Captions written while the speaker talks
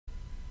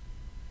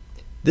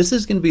This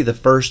is going to be the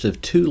first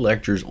of 2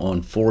 lectures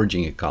on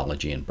foraging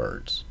ecology in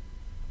birds.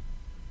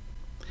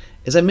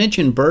 As I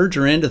mentioned, birds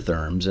are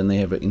endotherms and they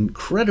have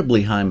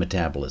incredibly high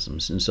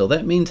metabolisms, and so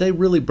that means they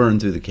really burn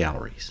through the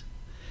calories.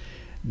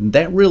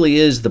 That really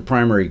is the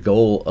primary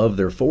goal of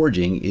their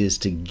foraging, is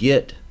to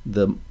get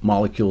the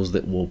molecules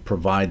that will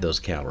provide those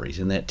calories,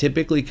 and that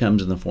typically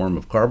comes in the form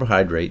of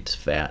carbohydrates,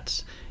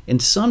 fats,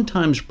 and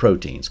sometimes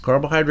proteins.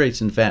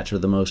 Carbohydrates and fats are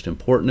the most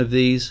important of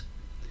these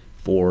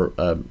for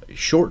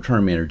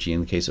short-term energy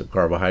in the case of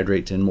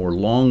carbohydrates, and more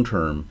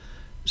long-term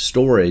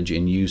storage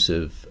and use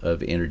of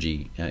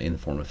energy in the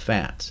form of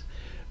fats.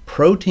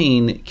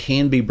 Protein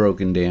can be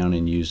broken down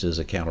and used as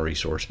a calorie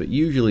source, but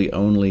usually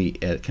only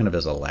kind of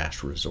as a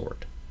last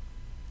resort.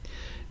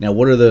 Now,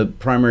 what are the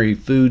primary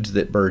foods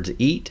that birds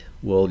eat?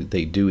 Well,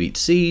 they do eat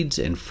seeds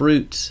and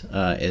fruits,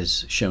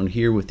 as shown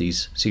here with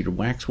these cedar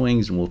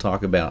waxwings, and we'll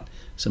talk about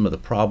some of the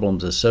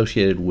problems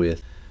associated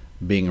with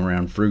being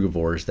around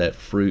frugivores. That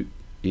fruit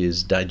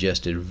is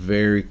digested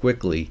very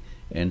quickly,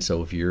 and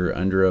so if you're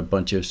under a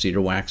bunch of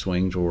cedar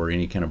waxwings or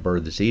any kind of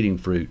bird that's eating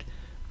fruit,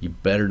 you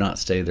better not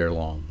stay there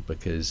long,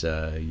 because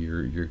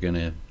you're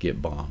gonna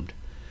get bombed.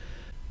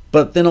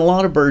 But then a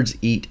lot of birds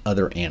eat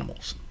other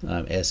animals,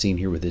 as seen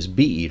here with this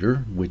bee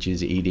eater, which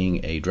is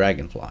eating a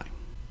dragonfly.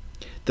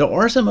 There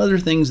are some other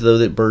things, though,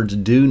 that birds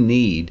do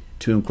need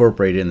to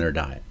incorporate in their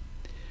diet.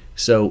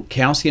 So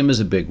calcium is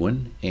a big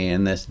one,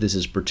 and this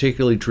is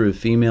particularly true of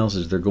females.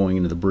 As they're going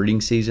into the breeding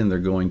season, they're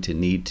going to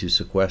need to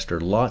sequester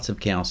lots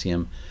of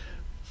calcium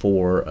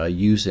for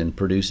use in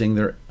producing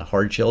their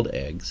hard-shelled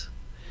eggs.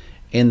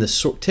 And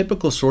the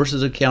typical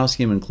sources of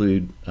calcium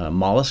include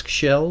mollusk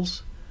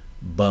shells,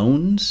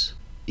 bones,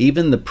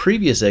 even the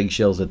previous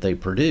eggshells that they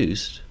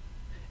produced,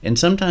 and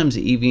sometimes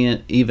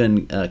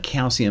even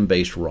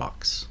calcium-based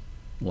rocks,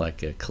 like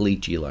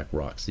caliche-like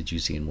rocks that you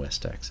see in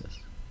West Texas.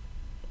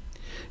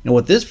 Now,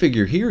 what this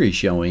figure here is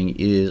showing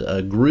is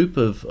a group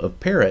of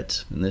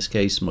parrots, in this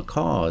case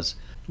macaws,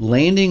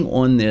 landing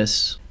on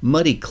this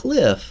muddy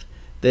cliff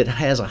that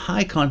has a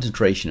high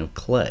concentration of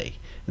clay.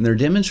 And they're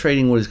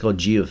demonstrating what is called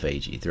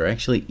geophagy. They're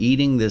actually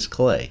eating this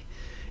clay.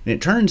 And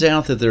it turns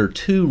out that there are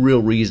 2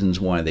 real reasons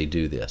why they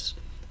do this.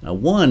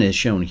 One, as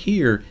shown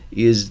here,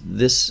 is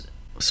this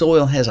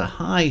soil has a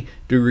high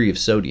degree of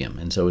sodium,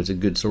 and so it's a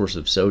good source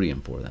of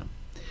sodium for them.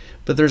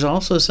 But there's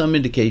also some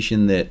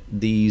indication that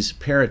these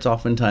parrots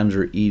oftentimes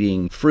are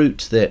eating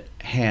fruits that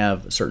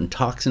have certain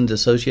toxins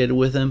associated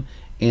with them,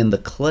 and the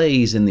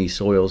clays in these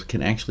soils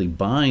can actually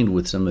bind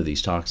with some of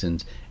these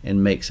toxins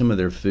and make some of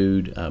their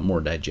food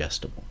more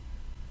digestible.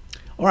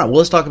 All right, well,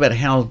 let's talk about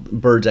how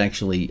birds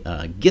actually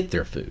get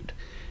their food.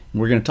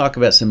 We're going to talk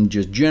about some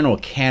just general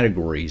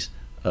categories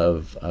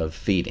of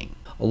feeding.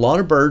 A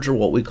lot of birds are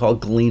what we call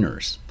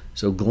gleaners.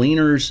 So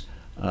gleaners,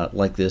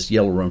 like this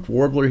yellow-rumped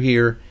warbler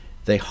here,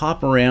 they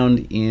hop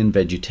around in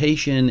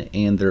vegetation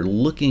and they're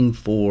looking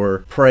for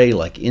prey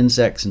like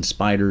insects and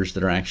spiders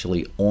that are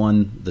actually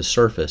on the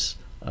surface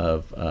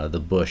of the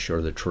bush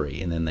or the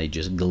tree, and then they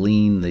just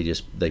glean,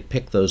 they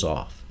pick those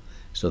off.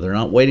 So they're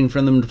not waiting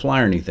for them to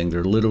fly or anything,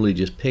 they're literally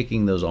just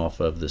picking those off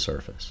of the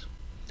surface.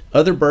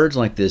 Other birds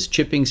like this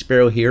chipping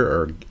sparrow here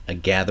are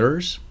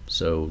gatherers,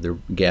 so they're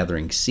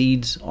gathering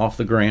seeds off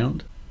the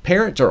ground.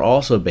 Parrots are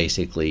also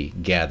basically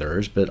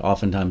gatherers, but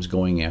oftentimes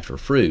going after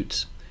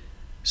fruits.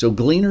 So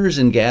gleaners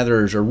and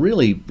gatherers are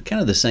really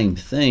kind of the same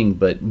thing,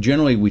 but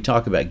generally we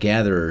talk about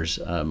gatherers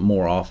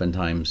more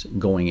oftentimes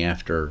going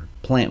after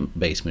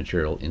plant-based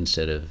material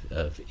instead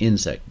of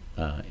insect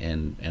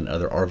and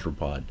other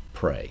arthropod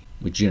prey,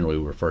 which generally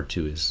we refer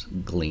to as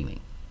gleaning.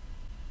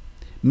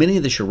 Many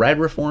of the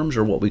charadriforms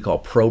are what we call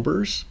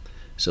probers,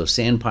 so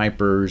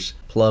sandpipers,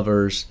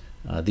 plovers.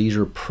 These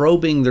are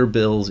probing their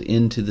bills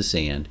into the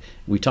sand.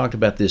 We talked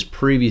about this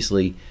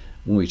previously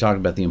when we talked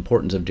about the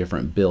importance of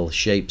different bill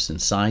shapes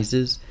and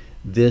sizes.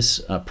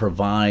 This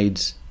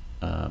provides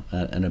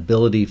an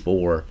ability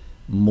for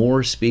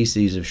more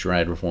species of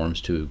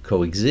charadriforms to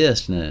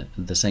coexist in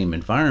the same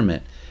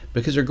environment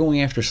because they're going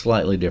after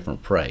slightly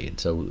different prey. And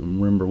so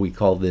remember, we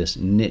call this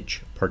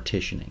niche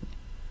partitioning.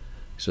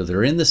 So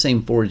they're in the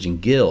same foraging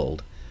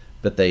guild,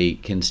 but they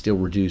can still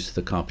reduce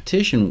the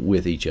competition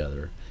with each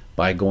other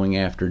by going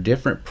after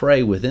different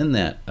prey within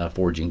that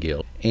foraging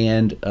guild,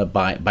 and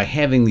by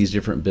having these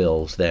different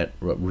bills, that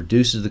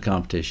reduces the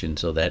competition.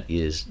 So that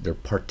is, they're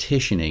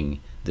partitioning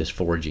this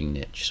foraging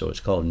niche, so it's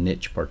called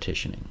niche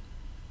partitioning.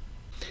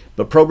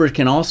 But probers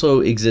can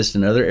also exist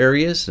in other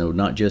areas, so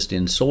not just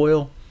in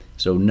soil.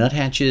 So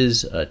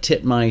nuthatches,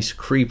 titmice,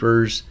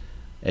 creepers,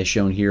 as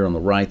shown here on the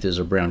right. There's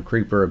a brown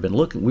creeper.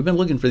 We've been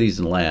looking for these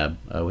in the lab.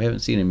 We haven't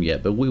seen them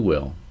yet, but we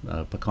will.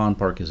 Pecan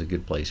Park is a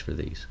good place for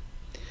these.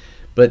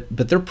 But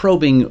they're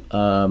probing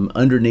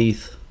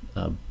underneath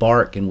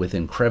bark and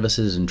within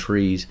crevices and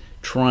trees,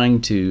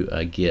 trying to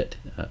get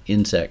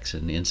insects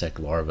and insect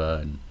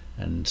larvae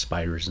and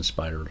spiders and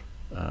spider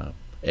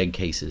egg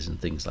cases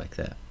and things like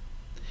that.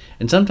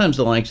 And sometimes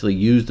they'll actually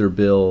use their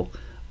bill,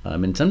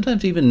 and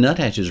sometimes even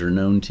nuthatches are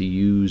known to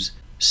use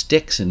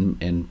sticks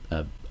and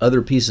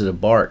other pieces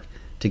of bark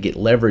to get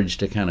leverage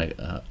to kind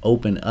of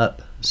open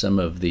up some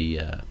of the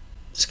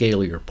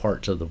scalier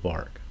parts of the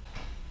bark.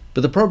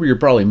 But the probe you're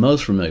probably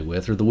most familiar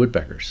with are the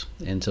woodpeckers.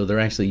 And so they're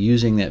actually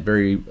using that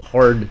very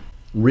hard,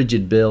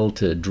 rigid bill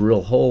to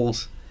drill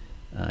holes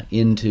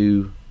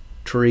into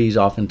trees,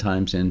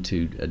 oftentimes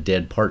into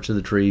dead parts of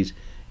the trees,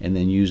 and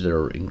then use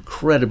their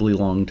incredibly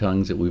long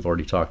tongues that we've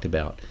already talked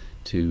about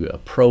to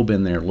probe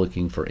in there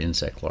looking for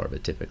insect larvae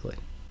typically.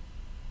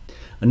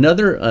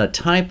 Another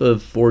type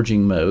of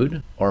foraging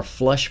mode are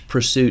flush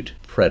pursuit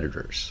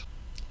predators.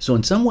 So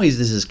in some ways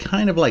this is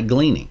kind of like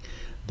gleaning.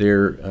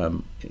 They're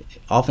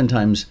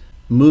oftentimes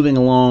moving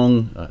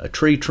along a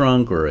tree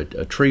trunk or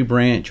a tree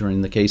branch, or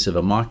in the case of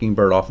a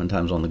mockingbird,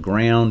 oftentimes on the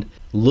ground,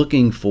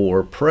 looking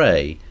for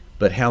prey.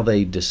 But how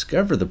they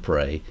discover the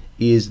prey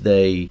is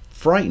they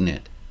frighten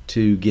it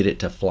to get it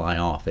to fly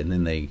off, and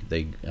then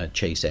they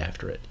chase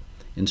after it.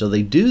 And so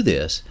they do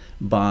this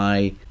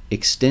by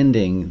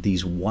extending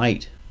these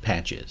white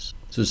patches.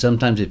 So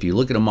sometimes if you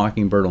look at a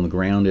mockingbird on the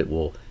ground, it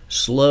will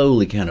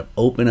slowly kind of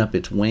open up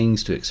its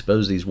wings to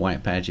expose these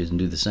white patches, and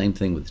do the same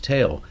thing with the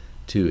tail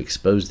to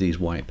expose these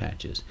white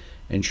patches.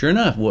 And sure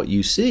enough, what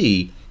you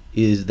see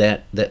is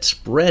that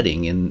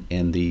spreading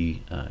and the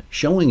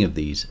showing of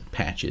these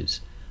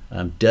patches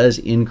does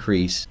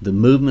increase the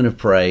movement of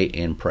prey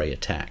and prey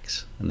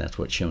attacks. And that's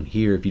what's shown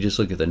here. If you just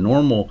look at the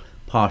normal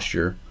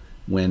posture,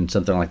 when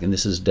something like, and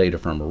this is data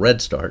from a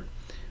redstart,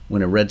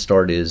 when a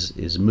redstart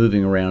is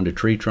moving around a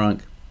tree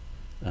trunk,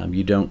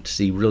 you don't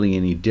see really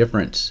any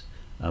difference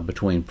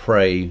between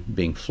prey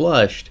being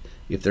flushed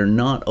if they're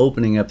not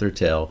opening up their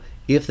tail,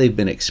 if they've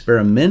been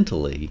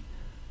experimentally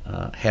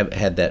have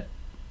had that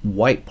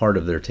white part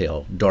of their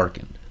tail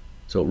darkened.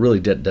 So it really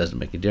doesn't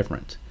make a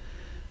difference.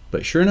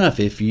 But sure enough,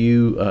 if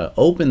you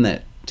open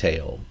that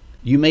tail,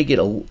 you may get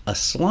a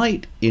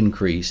slight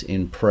increase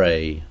in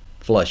prey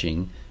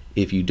flushing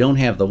if you don't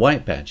have the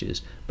white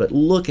patches. But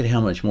look at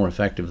how much more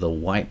effective the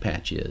white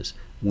patch is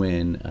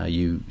when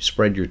you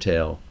spread your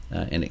tail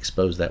and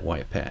expose that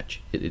white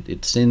patch.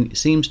 It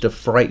seems to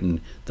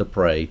frighten the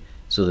prey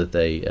so that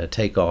they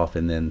take off,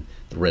 and then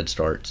the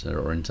redstarts,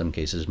 or in some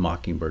cases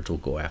mockingbirds, will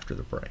go after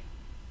the prey.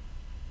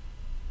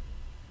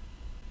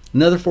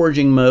 Another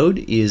foraging mode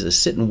is a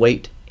sit and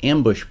wait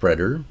ambush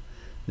predator.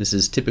 This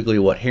is typically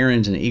what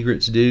herons and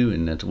egrets do,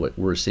 and that's what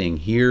we're seeing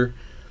here.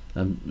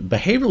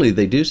 Behaviorally,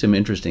 they do some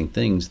interesting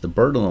things. The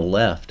bird on the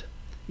left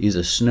is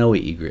a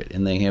snowy egret,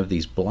 and they have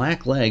these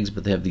black legs,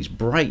 but they have these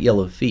bright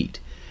yellow feet.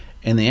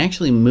 And they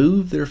actually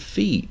move their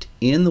feet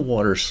in the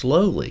water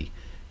slowly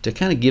to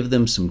kind of give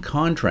them some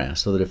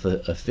contrast, so that if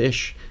a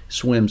fish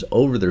swims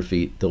over their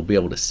feet, they'll be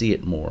able to see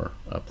it more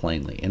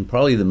plainly. And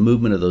probably the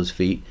movement of those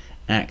feet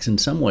acts in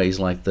some ways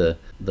like the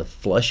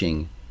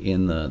flushing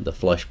in the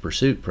flush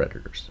pursuit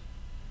predators.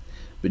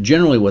 But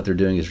generally what they're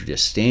doing is they're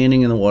just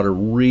standing in the water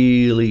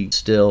really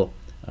still,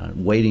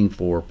 waiting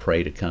for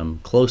prey to come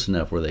close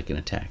enough where they can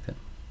attack them.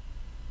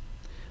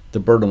 The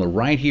bird on the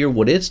right here,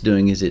 what it's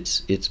doing is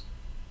it's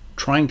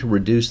trying to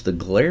reduce the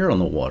glare on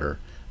the water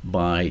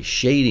by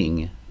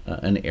shading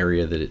an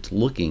area that it's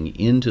looking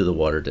into the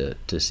water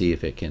to see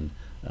if it can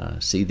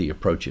see the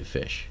approach of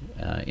fish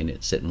in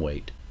its sit and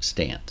wait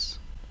stance.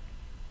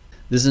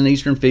 This is an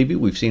eastern phoebe.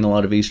 We've seen a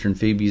lot of eastern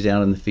phoebes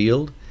out in the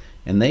field,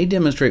 and they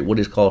demonstrate what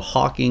is called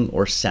hawking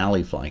or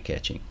sally fly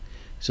catching.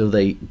 So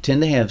they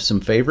tend to have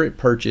some favorite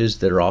perches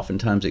that are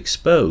oftentimes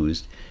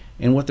exposed,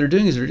 and what they're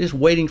doing is they're just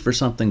waiting for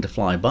something to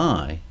fly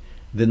by.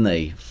 Then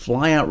they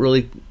fly out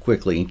really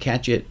quickly and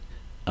catch it,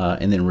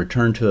 and then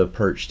return to a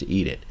perch to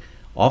eat it,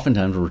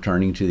 oftentimes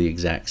returning to the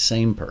exact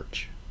same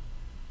perch.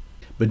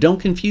 But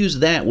don't confuse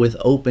that with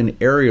open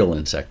aerial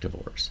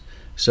insectivores.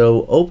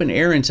 So open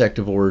air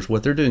insectivores,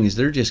 what they're doing is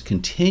they're just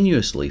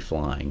continuously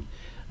flying,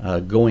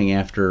 going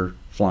after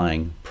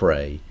flying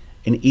prey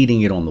and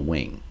eating it on the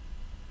wing.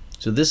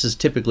 So this is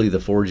typically the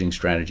foraging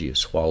strategy of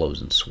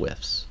swallows and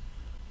swifts.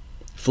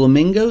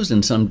 Flamingos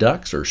and some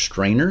ducks are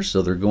strainers,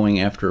 so they're going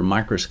after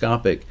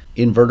microscopic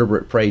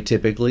invertebrate prey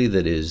typically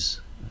that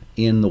is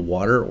in the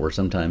water, or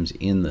sometimes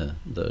in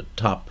the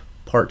top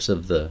parts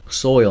of the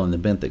soil and the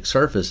benthic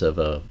surface of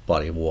a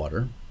body of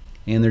water.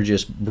 And they're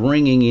just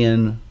bringing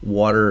in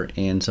water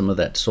and some of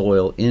that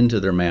soil into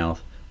their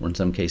mouth, or in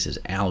some cases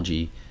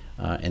algae,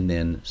 and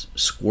then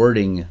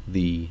squirting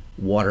the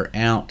water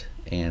out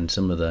and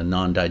some of the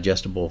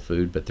non-digestible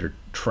food, but they're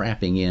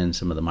trapping in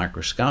some of the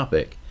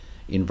microscopic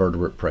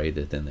invertebrate prey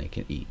that then they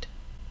can eat.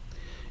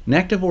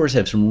 Nectivores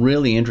have some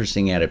really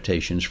interesting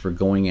adaptations for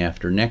going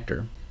after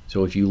nectar.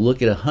 So if you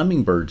look at a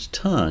hummingbird's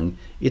tongue,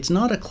 it's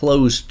not a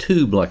closed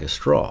tube like a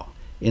straw.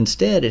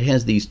 Instead, it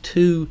has these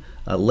two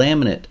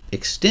laminate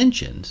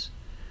extensions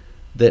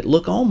that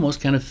look almost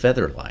kind of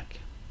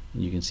feather-like.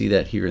 You can see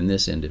that here in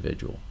this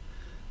individual.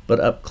 But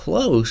up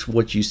close,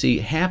 what you see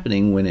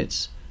happening when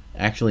it's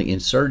actually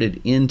inserted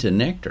into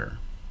nectar,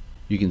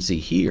 you can see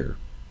here,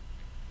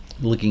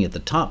 looking at the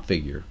top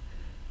figure.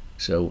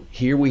 So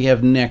here we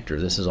have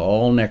nectar. This is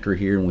all nectar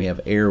here, and we have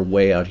air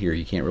way out here.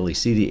 You can't really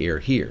see the air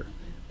here.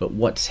 But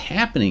what's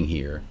happening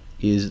here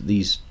is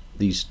these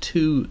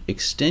two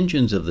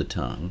extensions of the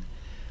tongue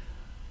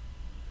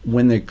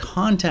When they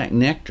contact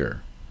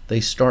nectar, they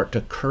start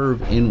to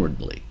curve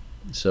inwardly.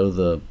 So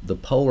the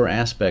polar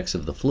aspects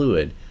of the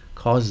fluid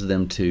causes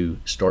them to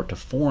start to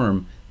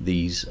form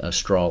these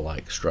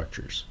straw-like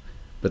structures.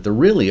 But they're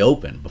really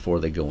open before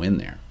they go in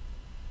there.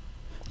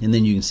 And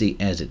then you can see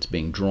as it's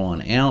being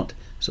drawn out,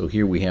 so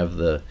here we have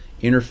the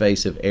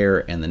interface of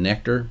air and the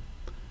nectar.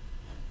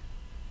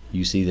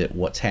 You see that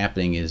what's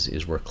happening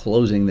is we're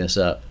closing this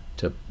up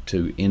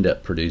to end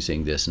up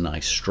producing this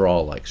nice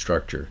straw-like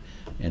structure,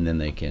 and then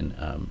they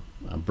can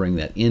bring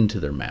that into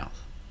their mouth.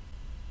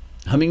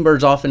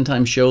 Hummingbirds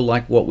oftentimes show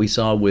like what we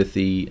saw with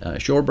the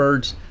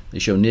shorebirds. They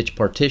show niche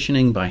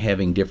partitioning by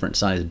having different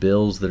sized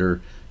bills that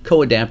are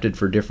co-adapted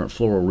for different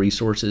floral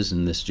resources,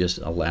 and this just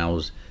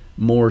allows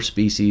more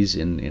species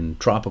in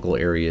tropical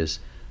areas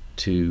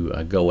to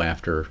go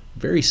after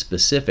very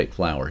specific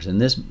flowers. And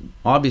this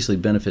obviously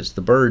benefits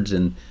the birds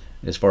and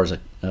as far as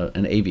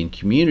an avian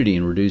community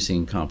in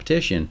reducing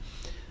competition,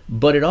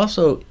 but it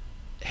also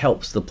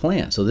helps the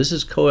plants. So this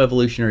is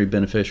coevolutionary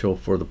beneficial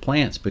for the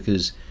plants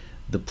because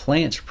the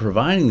plants are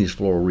providing these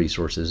floral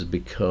resources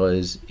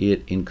because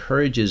it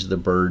encourages the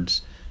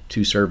birds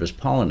to serve as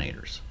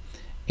pollinators.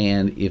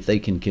 And if they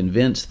can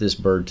convince this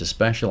bird to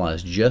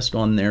specialize just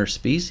on their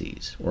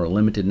species or a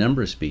limited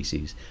number of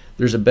species,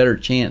 there's a better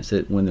chance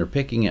that when they're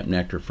picking up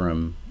nectar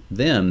from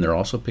them, they're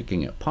also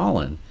picking up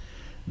pollen,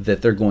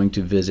 that they're going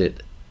to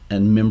visit a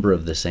member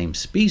of the same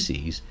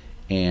species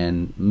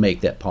and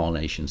make that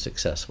pollination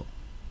successful.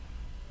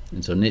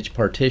 And so niche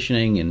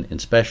partitioning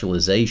and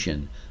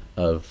specialization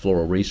of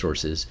floral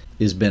resources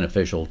is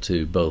beneficial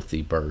to both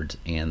the birds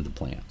and the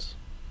plants.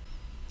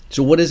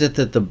 So what is it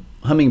that the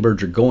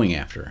hummingbirds are going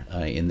after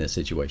in this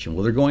situation?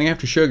 Well, they're going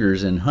after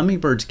sugars, and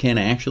hummingbirds can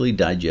actually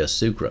digest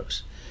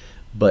sucrose.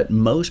 But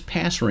most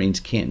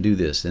passerines can't do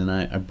this, and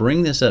I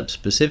bring this up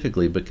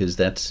specifically because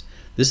this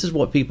is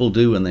what people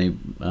do when they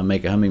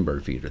make a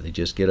hummingbird feeder. They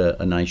just get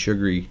a nice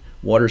sugary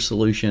water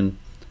solution,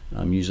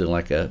 usually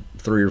like a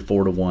 3 or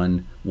 4 to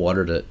 1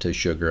 water to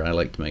sugar. I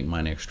like to make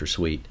mine extra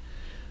sweet.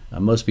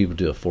 Most people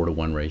do a 4 to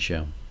 1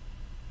 ratio.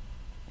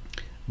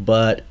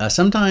 But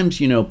sometimes,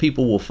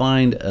 people will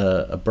find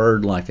a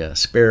bird like a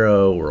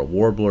sparrow or a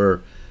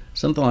warbler,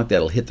 something like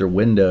that will hit their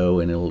window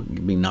and it'll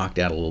be knocked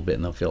out a little bit,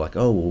 and they'll feel like,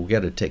 oh, well, we've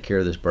got to take care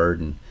of this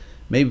bird, and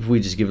maybe if we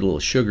just give it a little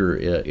sugar,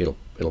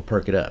 it'll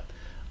perk it up.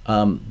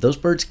 Those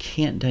birds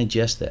can't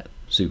digest that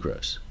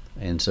sucrose,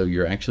 and so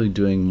you're actually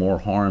doing more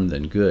harm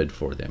than good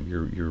for them.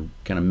 You're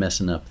kind of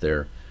messing up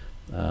their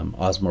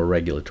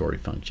osmoregulatory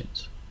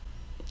functions.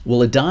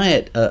 Well, a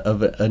diet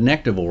of a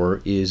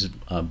nectivore is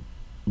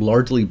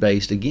largely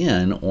based,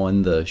 again,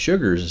 on the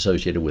sugars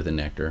associated with the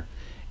nectar.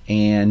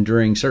 And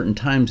during certain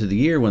times of the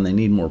year when they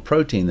need more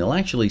protein, they'll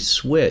actually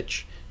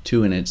switch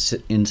to an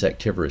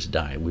insectivorous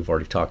diet. We've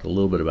already talked a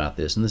little bit about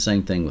this, and the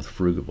same thing with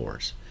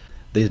frugivores.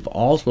 They've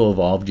also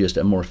evolved just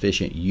a more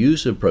efficient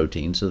use of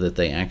protein so that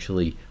they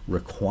actually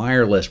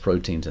require less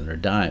proteins in their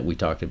diet. We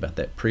talked about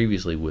that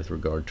previously with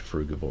regard to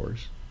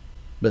frugivores.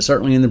 But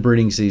certainly in the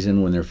breeding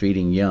season when they're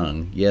feeding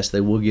young, yes,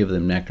 they will give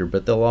them nectar,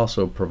 but they'll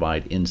also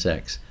provide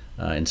insects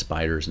and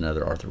spiders and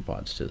other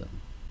arthropods to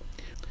them.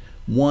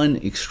 One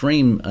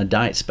extreme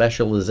diet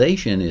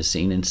specialization is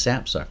seen in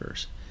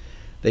sapsuckers.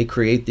 They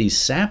create these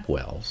sap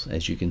wells,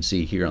 as you can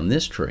see here on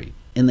this tree,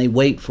 and they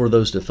wait for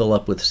those to fill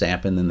up with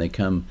sap, and then they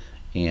come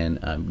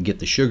and get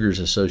the sugars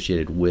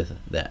associated with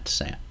that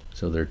sap.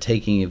 So they're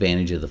taking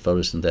advantage of the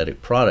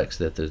photosynthetic products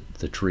that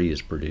the tree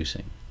is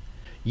producing.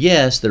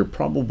 Yes, there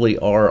probably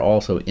are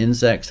also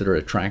insects that are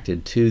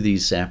attracted to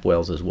these sap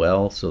wells as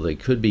well, so they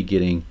could be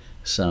getting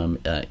some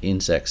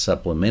insects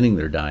supplementing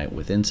their diet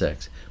with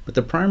insects. But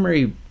the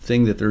primary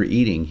thing that they're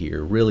eating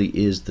here really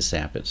is the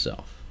sap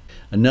itself.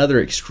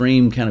 Another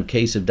extreme kind of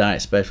case of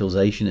diet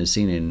specialization is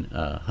seen in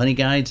honey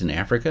guides in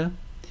Africa.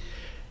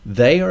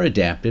 They are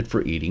adapted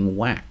for eating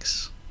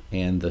wax,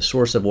 and the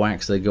source of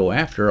wax they go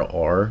after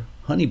are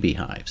honeybee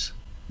hives.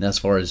 Now, as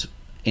far as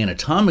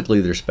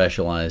anatomically, they're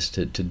specialized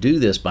to do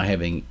this by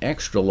having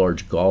extra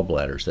large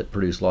gallbladders that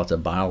produce lots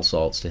of bile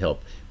salts to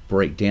help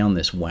break down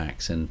this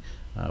wax. And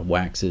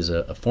wax is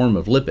a form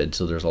of lipid,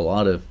 so there's a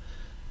lot of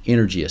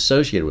energy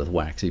associated with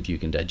wax if you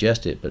can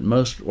digest it, but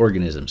most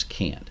organisms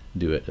can't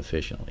do it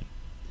efficiently.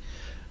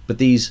 But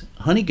these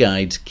honey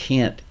guides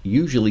can't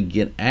usually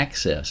get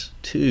access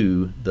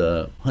to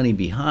the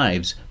honeybee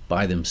hives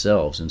by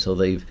themselves, and so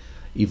they've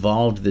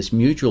evolved this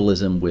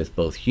mutualism with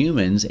both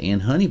humans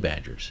and honey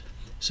badgers.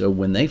 So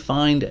when they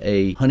find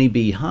a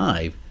honeybee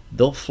hive,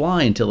 they'll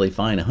fly until they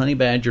find a honey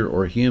badger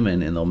or a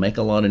human, and they'll make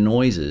a lot of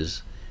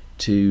noises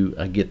to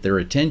get their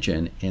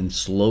attention and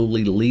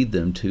slowly lead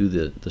them to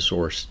the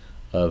source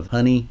of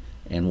honey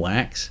and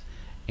wax.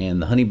 And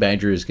the honey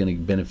badger is going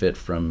to benefit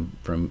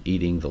from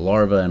eating the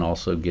larva and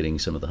also getting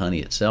some of the honey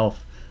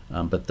itself.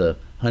 But the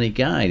honey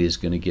guide is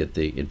going to get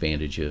the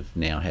advantage of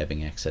now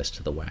having access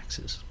to the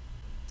waxes.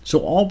 So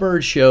all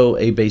birds show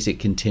a basic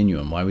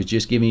continuum. I was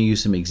just giving you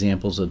some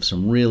examples of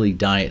some really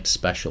diet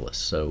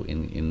specialists. So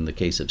in the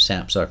case of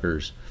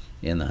sapsuckers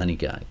and the honey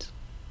guides.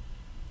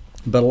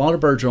 But a lot of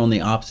birds are on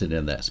the opposite end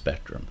of that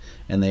spectrum,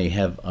 and they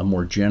have a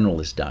more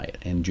generalist diet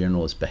and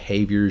generalist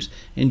behaviors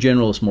and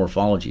generalist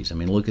morphologies. I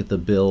mean, look at the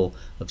bill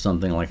of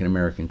something like an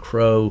American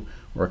crow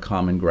or a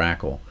common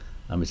grackle.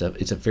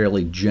 It's a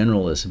fairly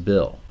generalist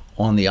bill.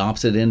 On the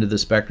opposite end of the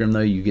spectrum, though,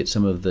 you get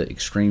some of the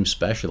extreme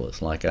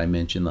specialists, like I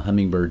mentioned, the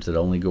hummingbirds that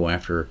only go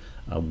after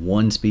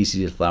one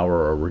species of flower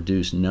or a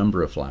reduced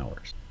number of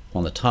flowers.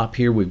 On the top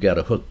here, we've got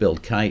a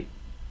hook-billed kite.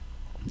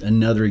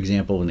 Another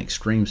example of an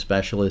extreme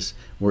specialist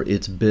where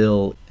its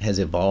bill has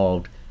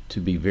evolved to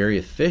be very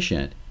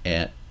efficient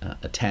at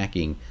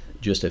attacking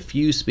just a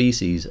few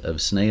species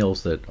of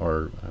snails that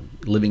are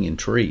living in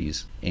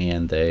trees,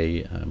 and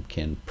they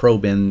can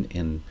probe in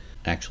and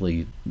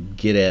actually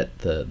get at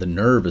the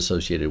nerve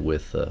associated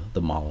with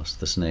the mollusk,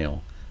 the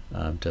snail,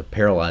 to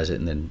paralyze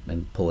it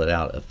and pull it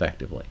out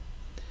effectively.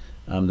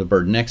 The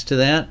bird next to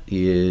that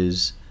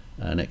is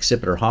an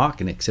accipiter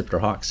hawk. An accipiter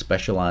hawk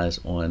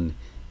specialize on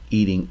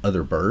eating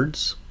other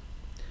birds.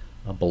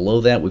 Below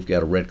that, we've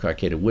got a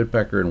red-cockaded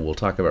woodpecker, and we'll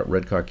talk about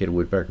red-cockaded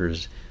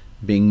woodpeckers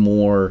being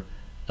more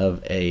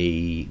of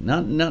a,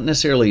 not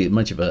necessarily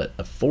much of a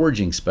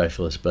foraging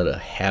specialist, but a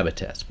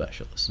habitat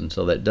specialist. And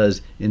so that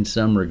does, in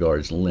some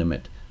regards,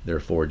 limit their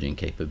foraging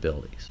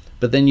capabilities.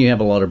 But then you have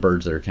a lot of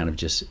birds that are kind of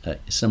just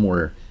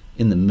somewhere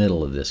in the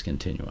middle of this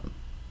continuum.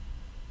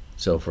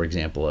 So, for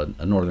example,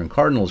 a northern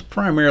cardinal is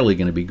primarily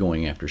going to be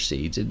going after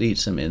seeds. It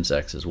eats some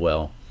insects as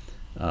well.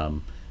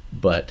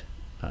 But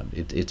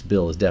its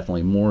bill is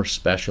definitely more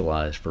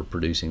specialized for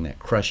producing that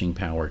crushing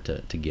power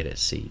to get at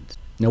seeds.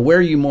 Now, where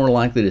are you more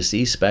likely to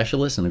see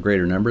specialists and a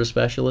greater number of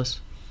specialists?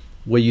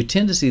 Well, you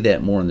tend to see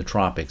that more in the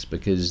tropics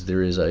because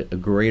there is a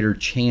greater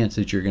chance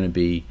that you're going to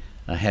be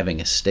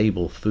having a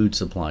stable food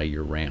supply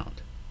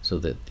year-round so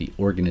that the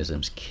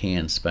organisms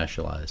can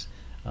specialize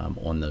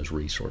on those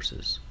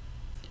resources.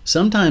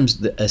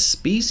 Sometimes a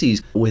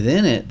species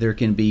within it, there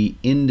can be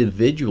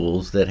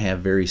individuals that have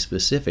very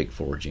specific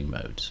foraging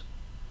modes.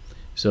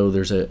 So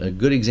there's a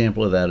good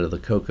example of that of the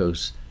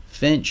Cocos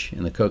finch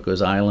in the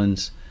Cocos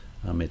Islands.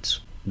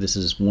 This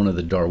is one of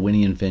the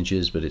Darwinian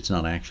finches, but it's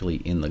not actually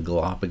in the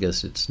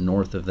Galapagos. It's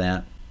north of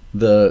that.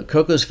 The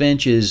Cocos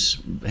finch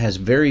has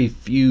very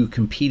few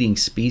competing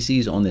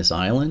species on this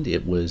island.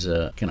 It was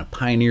a kind of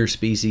pioneer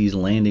species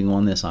landing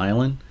on this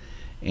island.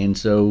 And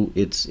so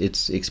it's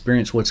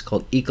experienced what's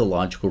called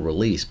ecological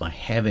release by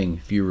having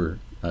fewer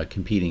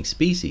competing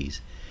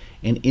species.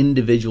 And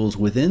individuals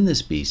within the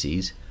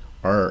species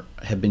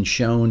have been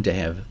shown to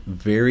have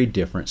very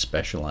different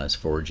specialized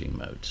foraging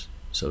modes.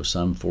 So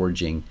some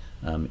foraging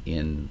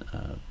in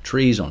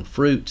trees on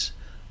fruits,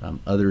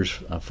 others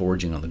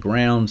foraging on the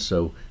ground.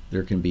 So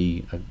there can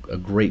be a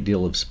great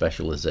deal of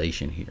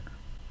specialization here.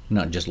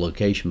 Not just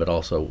location, but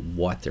also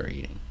what they're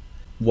eating.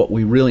 What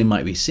we really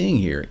might be seeing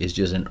here is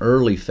just an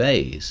early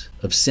phase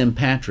of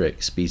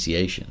sympatric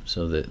speciation.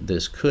 So that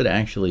this could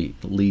actually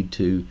lead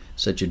to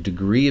such a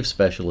degree of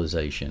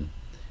specialization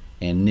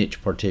and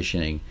niche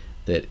partitioning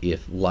that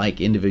if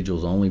like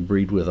individuals only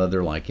breed with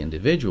other like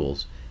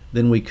individuals,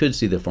 then we could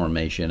see the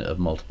formation of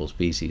multiple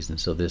species. And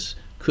so this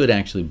could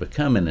actually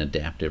become an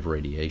adaptive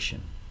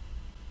radiation.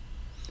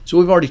 So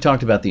we've already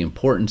talked about the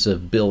importance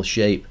of bill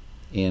shape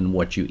in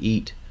what you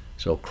eat.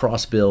 So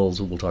cross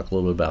bills, we'll talk a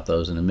little bit about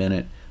those in a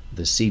minute.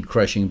 The seed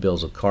crushing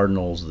bills of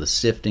cardinals, the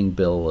sifting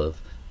bill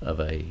of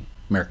a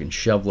American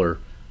shoveler,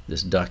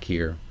 this duck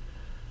here,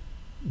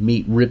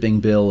 meat ripping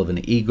bill of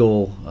an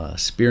eagle,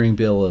 spearing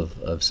bill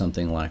of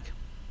something like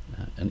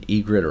an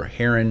egret or a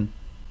heron,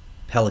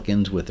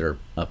 pelicans with their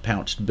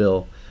pouched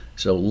bill.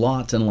 So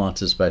lots and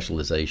lots of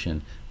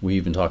specialization. We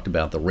even talked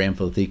about the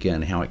Rhamphotheca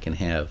and how it can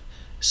have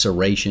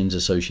serrations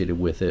associated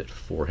with it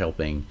for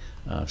helping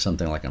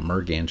something like a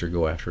merganser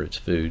go after its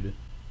food.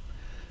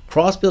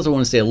 Crossbills, I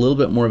want to say a little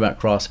bit more about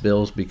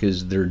crossbills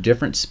because there are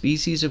different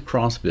species of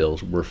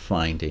crossbills we're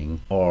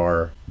finding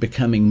are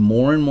becoming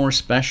more and more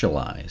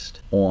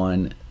specialized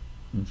on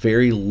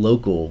very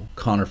local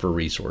conifer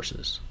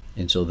resources.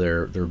 And so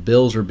their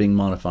bills are being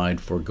modified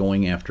for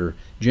going after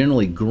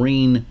generally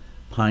green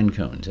pine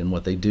cones. And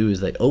what they do is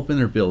they open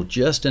their bill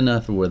just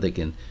enough where they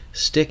can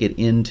stick it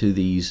into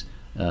these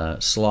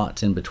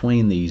slots in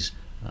between these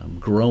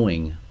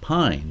growing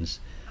pines.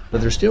 But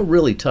they're still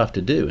really tough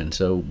to do, and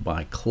so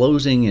by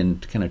closing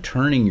and kind of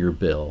turning your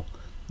bill,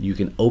 you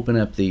can open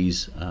up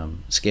these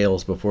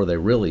scales before they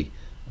really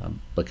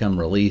become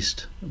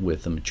released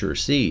with the mature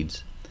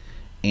seeds.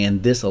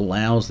 And this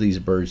allows these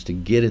birds to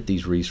get at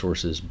these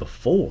resources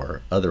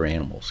before other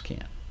animals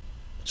can.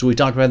 So we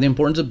talked about the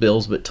importance of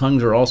bills, but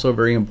tongues are also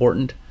very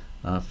important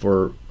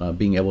for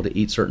being able to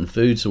eat certain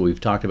foods. So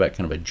we've talked about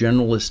kind of a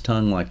generalist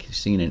tongue like you've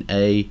seen in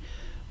A,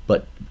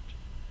 but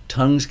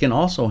tongues can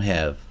also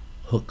have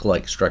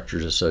hook-like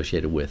structures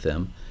associated with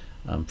them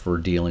for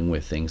dealing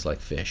with things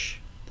like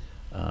fish.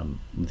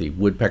 The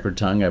woodpecker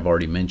tongue, I've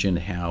already mentioned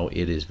how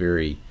it is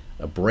very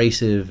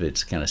abrasive.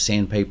 It's kind of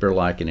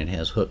sandpaper-like and it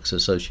has hooks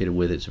associated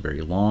with it. It's very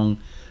long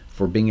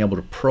for being able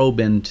to probe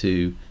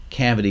into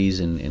cavities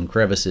and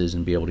crevices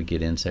and be able to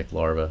get insect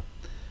larvae.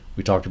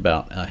 We talked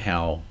about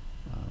how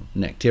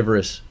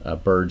nectivorous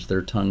birds,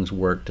 their tongues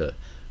work to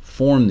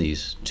form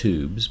these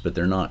tubes, but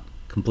they're not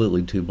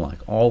completely tube-like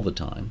all the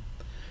time.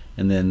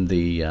 And then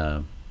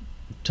the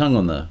tongue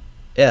on the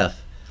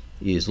F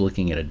is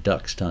looking at a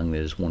duck's tongue that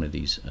is one of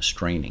these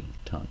straining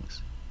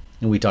tongues.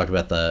 And we talked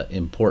about the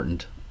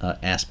important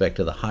aspect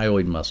of the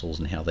hyoid muscles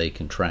and how they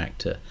contract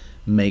to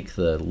make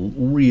the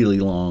really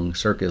long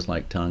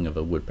circus-like tongue of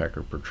a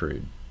woodpecker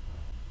protrude.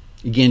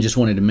 Again, just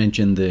wanted to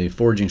mention the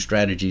foraging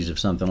strategies of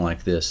something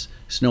like this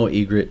snow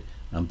egret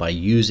by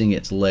using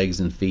its legs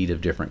and feet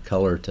of different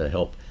color to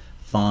help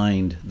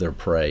find their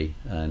prey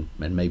and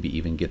maybe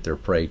even get their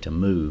prey to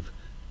move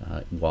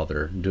while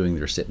they're doing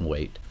their sit and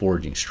wait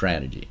foraging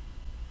strategy.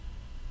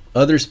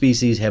 Other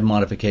species have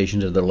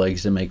modifications of their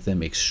legs to make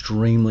them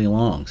extremely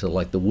long. So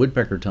like the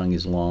woodpecker tongue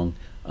is long,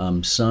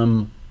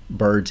 some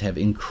birds have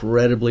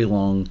incredibly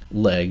long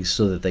legs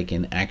so that they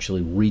can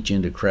actually reach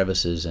into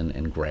crevices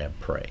and grab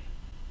prey.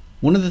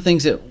 One of the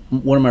things that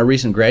one of my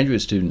recent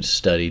graduate students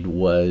studied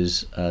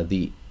was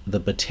the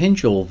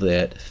potential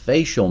that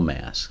facial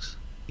masks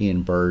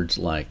in birds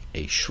like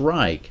a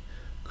shrike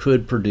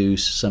could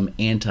produce some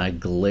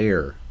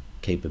anti-glare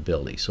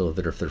capability, so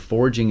that if they're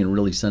foraging in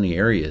really sunny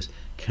areas,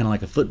 kind of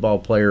like a football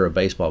player or a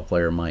baseball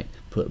player might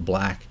put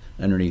black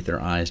underneath their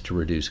eyes to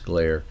reduce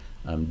glare,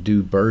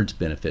 do birds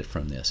benefit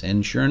from this?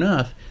 And sure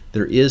enough,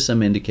 there is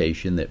some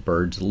indication that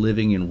birds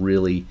living in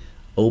really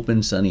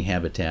open sunny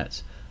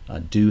habitats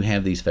do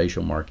have these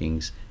facial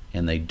markings,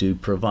 and they do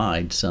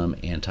provide some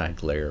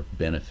anti-glare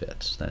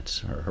benefits. That's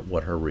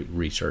what her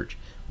research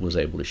was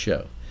able to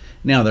show.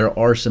 Now, there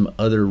are some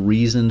other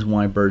reasons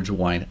why birds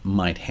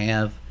might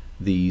have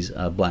these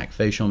black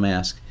facial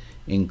masks,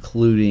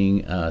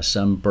 including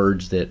some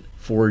birds that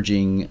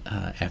foraging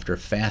after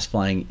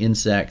fast-flying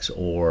insects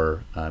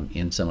or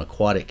in some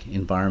aquatic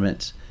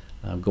environments,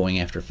 going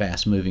after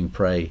fast-moving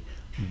prey.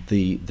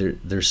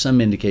 There's some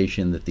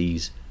indication that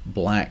these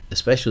black,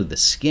 especially the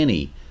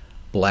skinny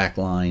black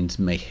lines,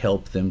 may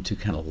help them to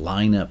kind of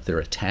line up their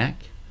attack.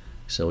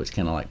 So it's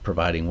kind of like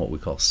providing what we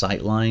call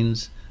sight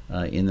lines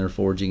in their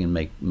foraging and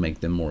make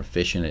them more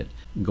efficient at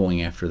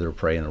going after their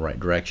prey in the right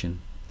direction.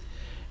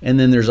 And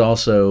then there's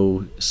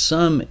also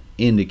some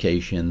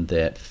indication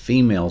that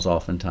females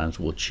oftentimes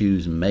will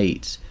choose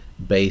mates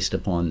based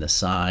upon the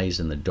size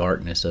and the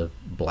darkness of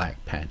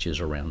black patches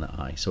around the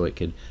eye. So it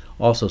could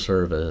also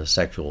serve as a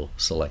sexual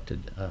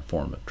selected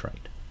form of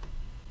trait.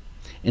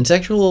 And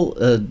sexual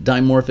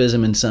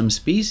dimorphism in some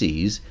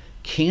species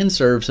can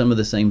serve some of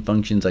the same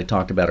functions I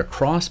talked about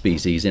across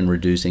species in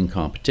reducing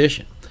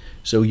competition.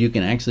 So you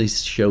can actually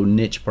show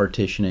niche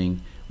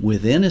partitioning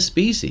within a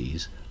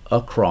species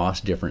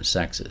across different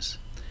sexes.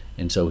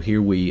 And so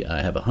here we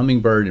have a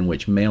hummingbird in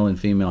which male and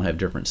female have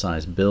different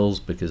sized bills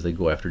because they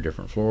go after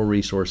different floral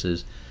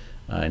resources.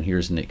 And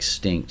here's an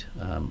extinct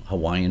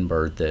Hawaiian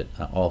bird that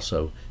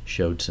also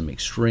showed some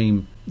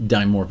extreme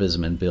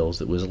dimorphism in bills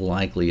that was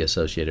likely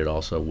associated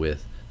also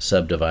with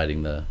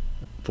subdividing the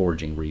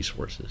foraging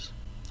resources.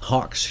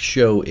 Hawks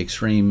show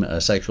extreme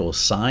sexual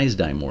size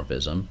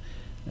dimorphism,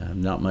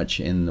 not much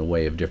in the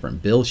way of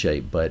different bill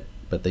shape, but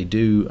they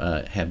do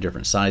have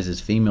different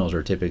sizes. Females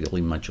are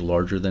typically much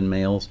larger than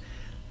males.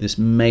 This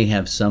may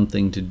have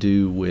something to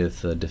do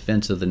with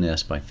defense of the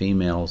nest by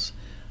females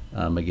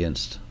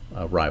against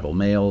rival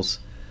males,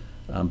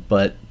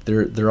 but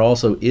there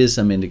also is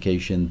some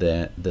indication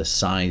that the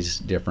size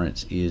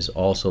difference is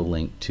also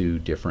linked to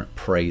different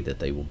prey that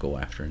they will go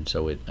after, and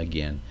so it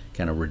again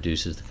kind of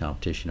reduces the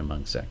competition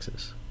among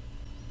sexes.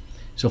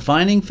 So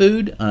finding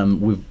food,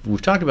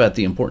 we've talked about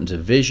the importance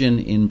of vision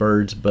in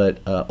birds,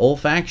 but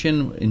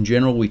olfaction in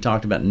general we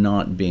talked about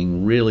not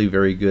being really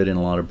very good in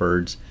a lot of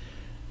birds.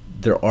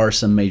 There are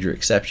some major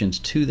exceptions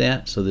to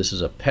that. So this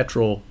is a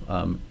petrel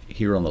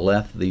here on the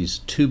left. These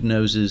tube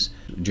noses,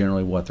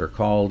 generally what they're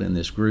called in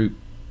this group,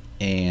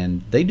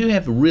 and they do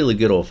have really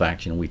good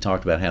olfaction. We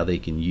talked about how they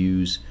can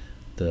use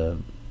the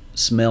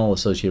smell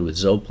associated with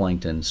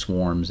zooplankton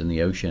swarms in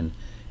the ocean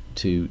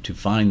to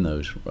find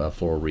those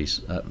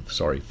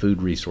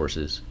food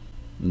resources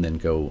and then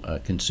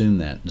go consume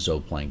that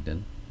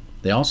zooplankton.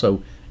 They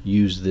also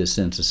use this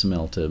sense of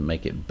smell to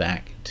make it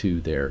back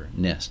to their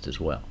nest as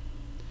well.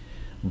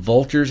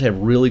 Vultures have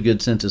really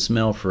good sense of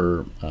smell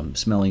for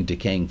smelling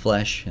decaying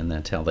flesh, and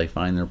that's how they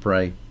find their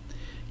prey.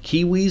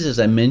 Kiwis, as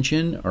I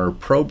mentioned, are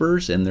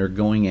probers, and they're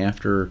going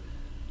after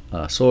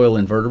soil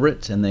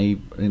invertebrates, and they,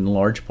 in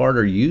large part,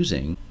 are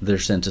using their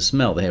sense of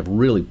smell. They have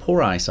really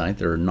poor eyesight.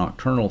 They're a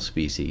nocturnal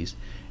species,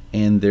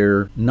 and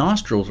their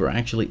nostrils are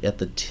actually at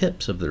the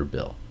tips of their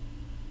bill,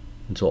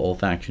 and so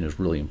olfaction is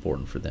really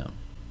important for them.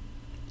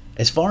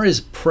 As far as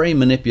prey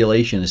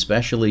manipulation,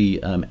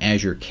 especially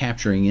as you're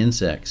capturing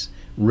insects,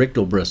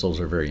 rictal bristles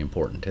are very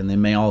important, and they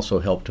may also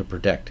help to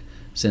protect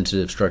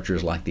sensitive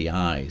structures like the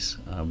eyes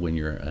when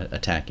you're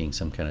attacking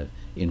some kind of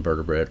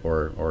invertebrate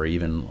or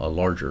even a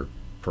larger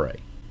prey.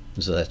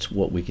 So that's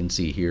what we can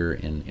see here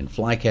in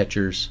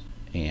flycatchers,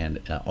 and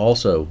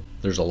also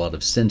there's a lot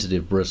of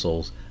sensitive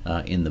bristles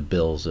in the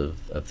bills of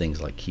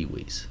things like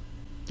kiwis.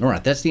 All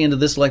right, that's the end of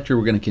this lecture.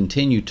 We're going to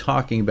continue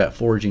talking about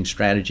foraging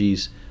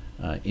strategies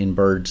in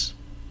birds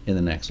in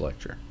the next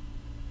lecture.